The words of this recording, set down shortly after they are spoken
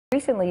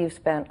Recently, you've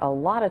spent a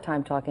lot of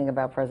time talking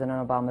about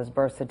President Obama's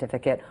birth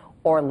certificate,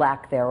 or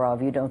lack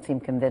thereof. You don't seem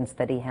convinced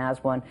that he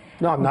has one.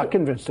 No, I'm not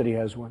convinced that he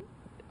has one.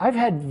 I've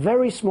had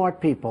very smart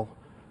people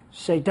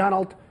say,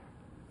 Donald,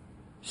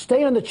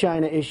 stay on the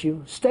China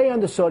issue, stay on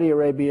the Saudi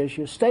Arabia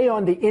issue, stay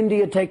on the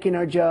India taking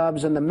our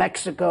jobs, and the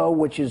Mexico,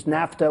 which is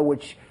NAFTA,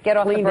 which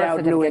cleaned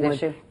out New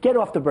England. Issue. Get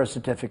off the birth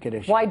certificate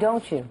issue. Why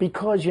don't you?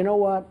 Because you know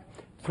what?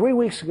 3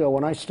 weeks ago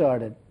when I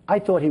started, I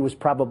thought he was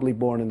probably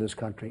born in this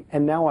country.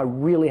 And now I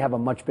really have a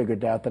much bigger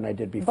doubt than I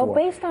did before. But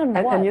based on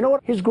what? And you know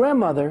what? His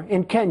grandmother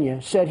in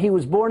Kenya said he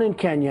was born in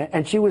Kenya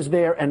and she was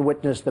there and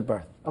witnessed the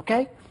birth.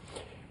 Okay?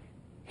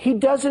 He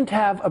doesn't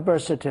have a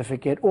birth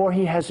certificate, or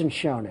he hasn't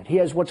shown it. He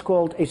has what's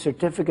called a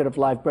certificate of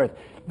live birth.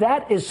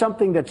 That is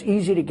something that's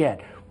easy to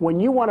get. When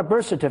you want a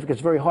birth certificate,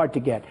 it's very hard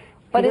to get.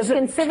 But it's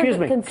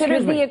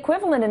considered the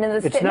equivalent. And in the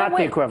it's not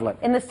the equivalent.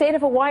 In the state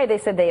of Hawaii, they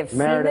said they have seen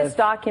this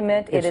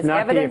document. It is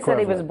evidence that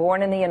he was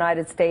born in the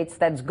United States.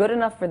 That's good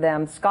enough for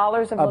them.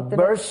 Scholars have looked at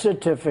it. A birth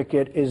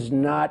certificate is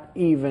not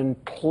even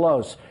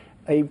close.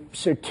 A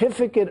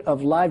certificate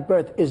of live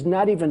birth is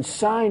not even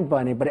signed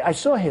by anybody. I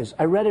saw his.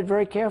 I read it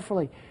very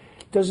carefully.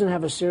 Doesn't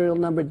have a serial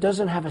number,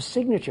 doesn't have a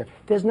signature.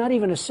 There's not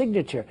even a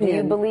signature. Do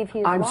you believe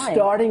he's lying? I'm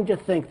starting to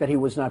think that he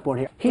was not born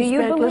here. Do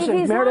you believe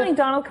he's lying,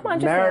 Donald? Come on,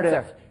 just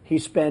answer. He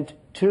spent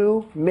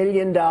 $2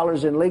 million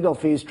in legal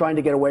fees trying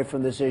to get away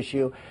from this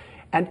issue.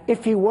 And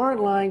if he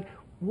weren't lying,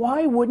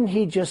 why wouldn't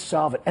he just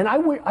solve it? And I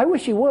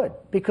wish he would,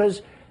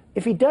 because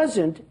if he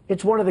doesn't,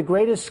 it's one of the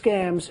greatest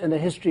scams in the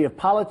history of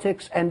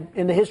politics and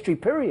in the history,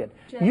 period.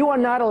 You are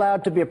not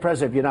allowed to be a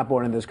president if you're not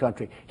born in this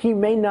country. He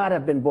may not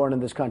have been born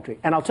in this country.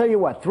 And I'll tell you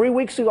what, 3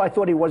 weeks ago I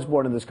thought he was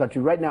born in this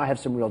country. Right now I have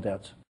some real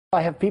doubts.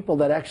 I have people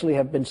that actually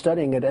have been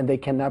studying it and they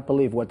cannot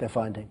believe what they're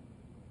finding.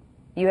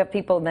 You have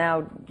people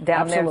now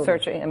down there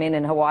searching, I mean,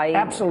 in Hawaii?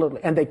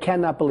 Absolutely, and they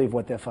cannot believe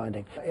what they're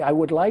finding. I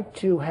would like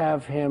to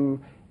have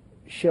him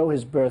show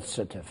his birth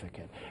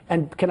certificate.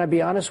 And can I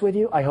be honest with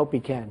you? I hope he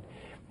can.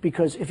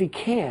 Because if he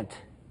can't,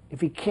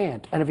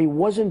 and if he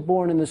wasn't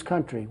born in this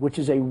country, which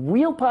is a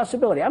real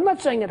possibility, I'm not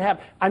saying it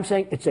happened, I'm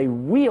saying it's a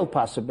real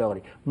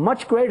possibility,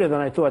 much greater than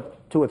I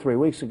thought 2 or 3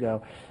 weeks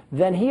ago,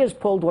 then he has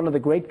pulled one of the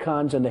great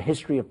cons in the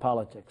history of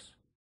politics.